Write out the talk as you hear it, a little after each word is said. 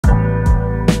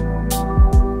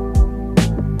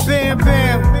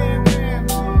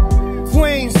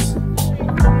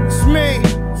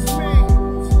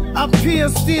I peel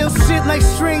steel shit like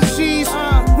string cheese.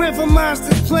 River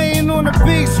monsters playing on the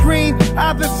big screen.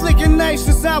 I've been flicking knives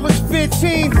since I was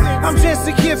 15. I'm just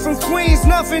a kid from Queens,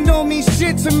 nothing don't mean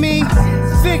shit to me.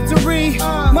 Victory,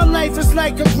 my life is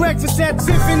like a breakfast at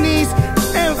Tiffany's.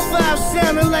 M5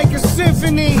 sounding like a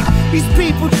symphony. These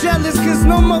people jealous cause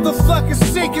no motherfucker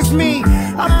sick as me.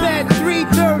 I bet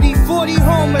 330, 40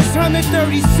 homers,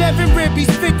 137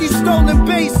 ribbies, 50 stolen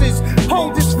bases.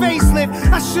 Hold this facelift,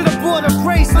 I should've bought a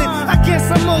bracelet. I guess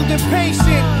I'm old and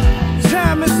patient.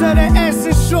 Time is of the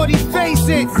essence, shorty, face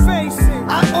it.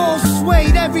 I all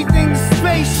swayed, everything is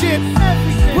spaceship.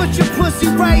 Put your pussy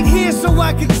right here so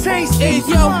I can taste it. Hey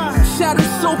yo, shot it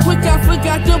so quick I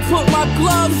forgot to put my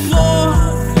gloves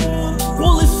on.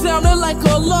 Bullets sounded like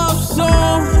a love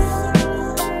song.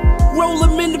 Roll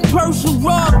him in the Persian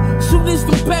rug. Soon as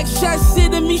the back shots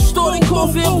hit him, he started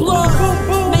coughing blood.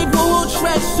 Neighborhood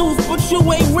track suits, but you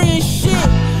ain't real shit.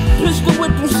 Pistol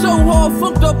whipped him so hard,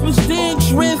 fucked up his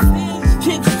dandruff.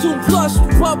 Kicks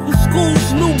 2+, public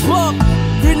schools, new buck.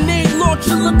 Grenade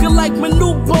launcher looking like my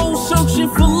new bowl, searching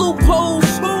for loopholes.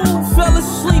 Fell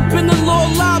asleep in the law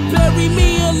library,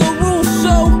 me and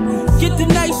LaRusso. Get the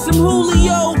night some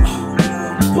Julio.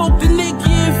 Poke the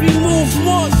nigga if he moves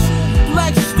once.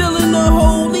 Black still in the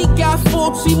hole, he got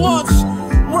 40 months.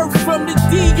 Work from the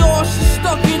DR, she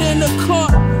stuck it in the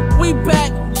cart. We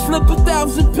back, flip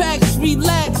 1,000 packs,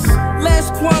 relax.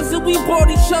 Last Kwanzaa we bought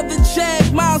each other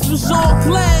Jag, mine was all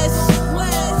glass.